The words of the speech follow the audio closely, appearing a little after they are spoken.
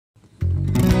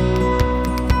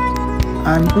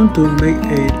I'm going to make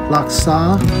a Lak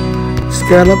Sa,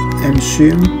 scallop and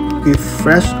shrimp with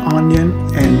fresh onion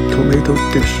and tomato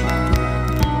dish.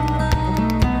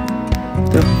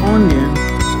 The onion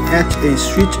adds a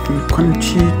sweet and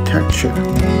crunchy texture,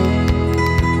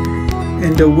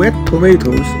 and the wet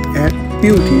tomatoes add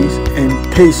beauties and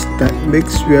taste that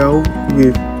mix well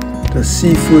with the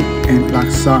seafood and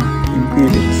Lak Sa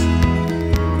ingredients.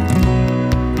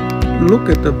 Look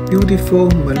at the beautiful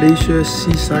Malaysia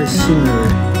seaside scenery.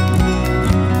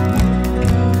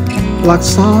 Lak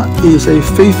Sa is a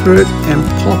favorite and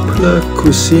popular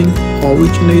cuisine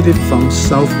originated from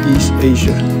Southeast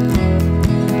Asia,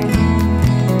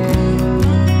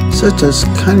 such as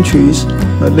countries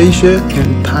Malaysia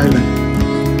and Thailand.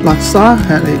 Lak Sa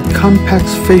had a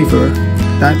complex flavor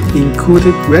that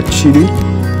included red chili,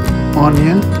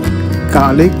 onion,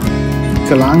 garlic,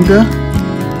 galanga,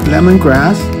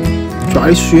 lemongrass,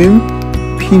 dry shrimp,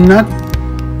 peanut,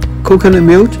 coconut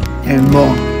milk, and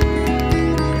more.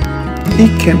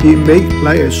 It can be made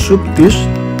like a soup dish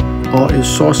or a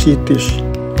saucy dish.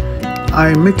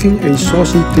 I am making a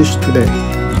saucy dish today.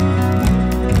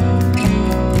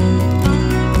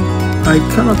 I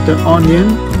cut up the onion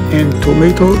and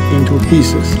tomato into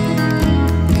pieces.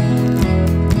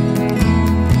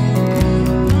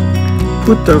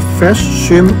 Put the fresh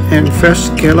shrimp and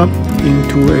fresh scallop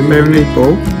into a marinade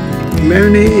bowl.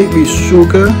 Marinate it with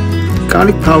sugar,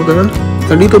 garlic powder,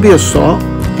 a little bit of salt,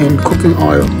 and cooking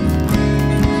oil.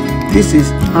 This is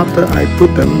after I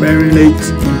put the marinades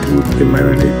into the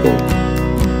marinade bowl.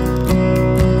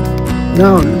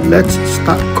 Now let's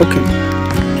start cooking.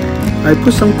 I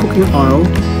put some cooking oil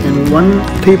and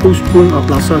 1 tablespoon of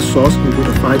Lak Sa sauce into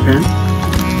the fry pan.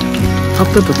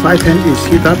 After the fry pan is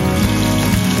heated up,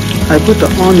 I put the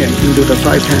onion into the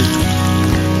fry pan.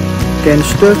 Then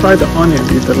stir fry the onion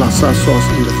with the Lak Sa sauce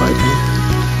in the fry pan.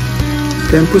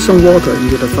 Then put some water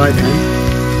into the fry pan.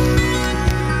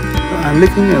 I'm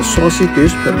making a saucy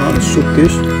dish but not a soup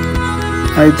dish.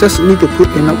 I just need to put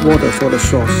enough water for the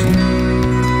sauce.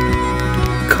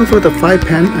 Cover the fry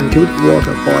pan until the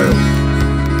water boils.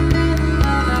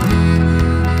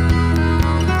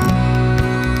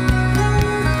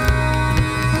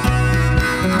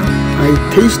 I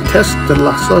taste test the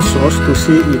Lak Sa sauce to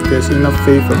see if there's enough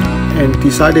flavor and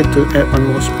decided to add 1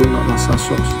 more spoon of Lak Sa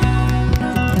sauce.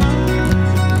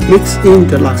 Mix in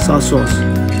the Lak Sa sauce.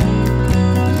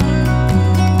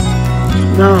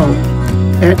 Now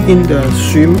add in the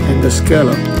shrimp and the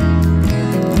scallop.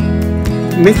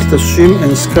 Mix the shrimp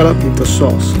and scallop with the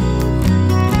sauce.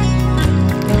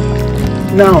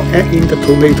 Now add in the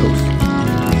tomatoes.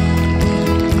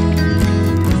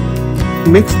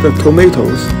 Mix the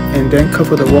tomatoes and then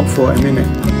cover the wok for a minute.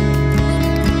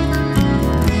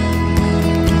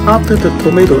 After the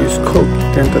tomato is cooked,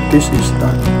 then the dish is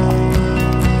done.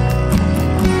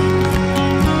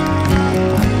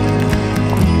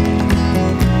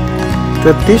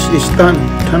 The dish is done,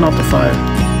 turn off the fire.